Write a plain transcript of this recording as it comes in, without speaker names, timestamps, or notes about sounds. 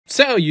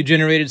So you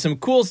generated some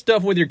cool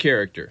stuff with your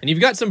character, and you've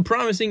got some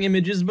promising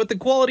images, but the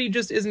quality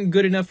just isn't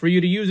good enough for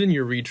you to use in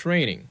your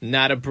retraining.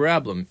 Not a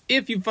problem.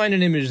 If you find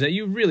an image that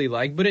you really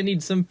like, but it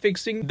needs some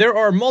fixing, there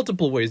are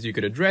multiple ways you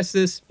could address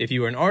this. If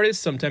you are an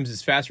artist, sometimes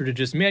it's faster to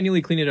just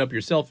manually clean it up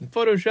yourself in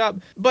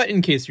Photoshop, but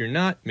in case you're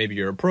not, maybe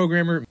you're a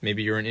programmer,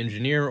 maybe you're an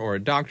engineer or a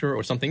doctor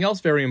or something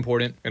else very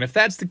important, and if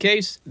that's the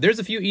case, there's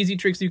a few easy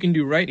tricks you can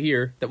do right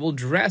here that will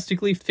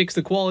drastically fix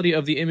the quality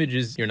of the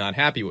images you're not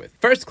happy with.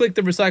 First, click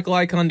the recycle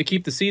icon to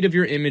keep the seed of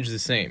your image the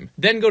same.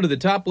 Then go to the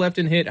top left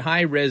and hit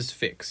High Res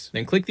Fix.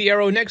 Then click the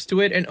arrow next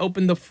to it and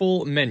open the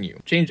full menu.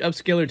 Change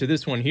upscaler to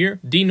this one here,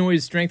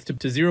 denoise strength to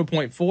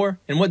 0.4,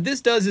 and what this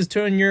does is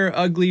turn your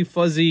ugly,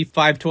 fuzzy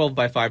 512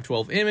 by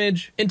 512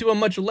 image into a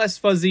much less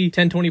fuzzy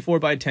 1024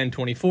 by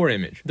 1024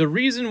 image. The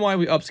reason why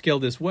we upscale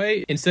this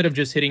way, instead of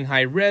just hitting high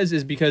res,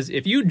 is because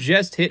if you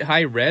just hit high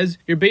res,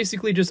 you're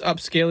basically just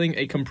upscaling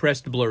a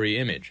compressed blurry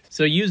image.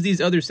 So use these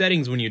other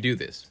settings when you do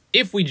this.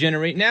 If we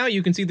generate now,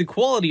 you can see the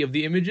quality of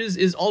the images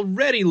is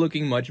already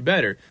looking much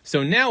better.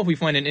 So now if we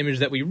find an image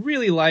that we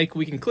really like,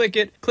 we can click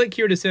it, click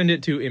here to send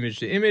it to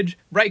image,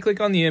 right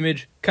click on the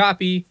image,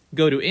 copy,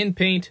 go to In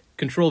Paint,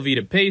 Control V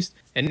to paste,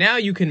 and now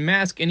you can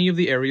mask any of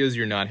the areas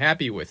you're not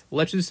happy with.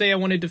 Let's just say I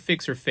wanted to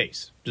fix her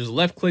face. Just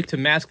left click to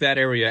mask that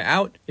area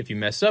out. If you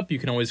mess up, you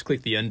can always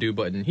click the undo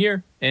button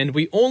here. And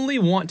we only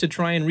want to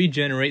try and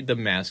regenerate the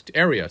masked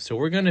area. So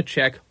we're going to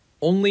check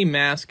only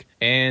mask,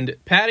 and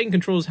padding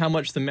controls how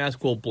much the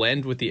mask will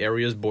blend with the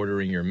areas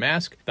bordering your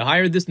mask. The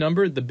higher this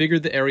number, the bigger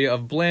the area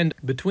of blend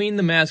between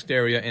the masked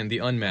area and the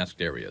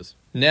unmasked areas.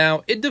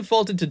 Now, it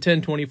defaulted to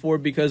 1024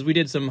 because we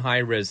did some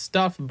high-res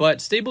stuff,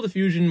 but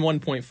Stable-Diffusion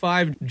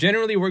 1.5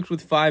 generally works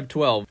with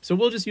 512, so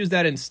we'll just use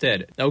that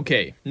instead.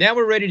 Okay, now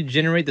we're ready to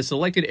generate the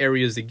selected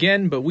areas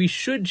again, but we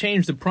should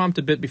change the prompt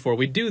a bit before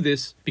we do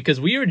this,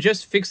 because we are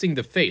just fixing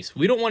the face.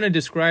 We don't want to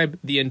describe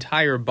the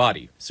entire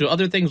body. So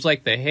other things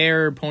like the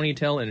hair,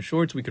 ponytail, and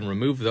shorts, we can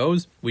remove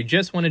those. We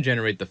just want to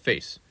generate the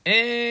face.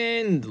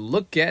 And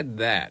look at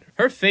that.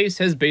 Her face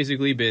has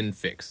basically been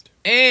fixed.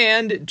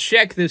 And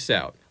check this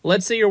out.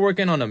 Let's say you're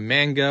working on a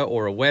manga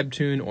or a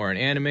webtoon or an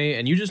anime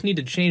and you just need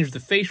to change the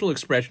facial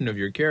expression of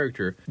your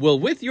character. Well,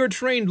 with your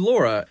trained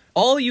Laura,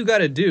 all you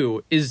gotta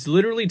do is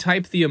literally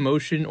type the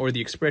emotion or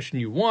the expression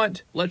you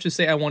want. Let's just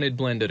say I wanted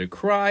Blenda to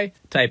cry,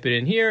 type it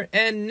in here,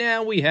 and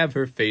now we have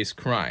her face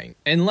crying.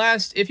 And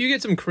last, if you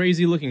get some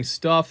crazy looking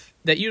stuff,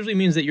 that usually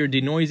means that your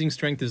denoising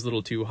strength is a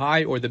little too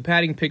high or the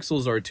padding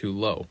pixels are too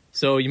low.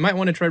 So you might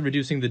want to try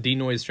reducing the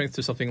denoise strength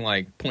to something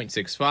like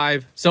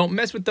 0.65. So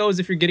mess with those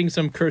if you're getting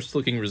some cursed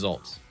looking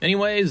results.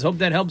 Anyways, hope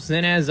that helps,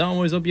 and as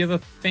always, hope you have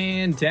a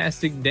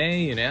fantastic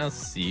day, and I'll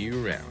see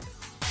you around.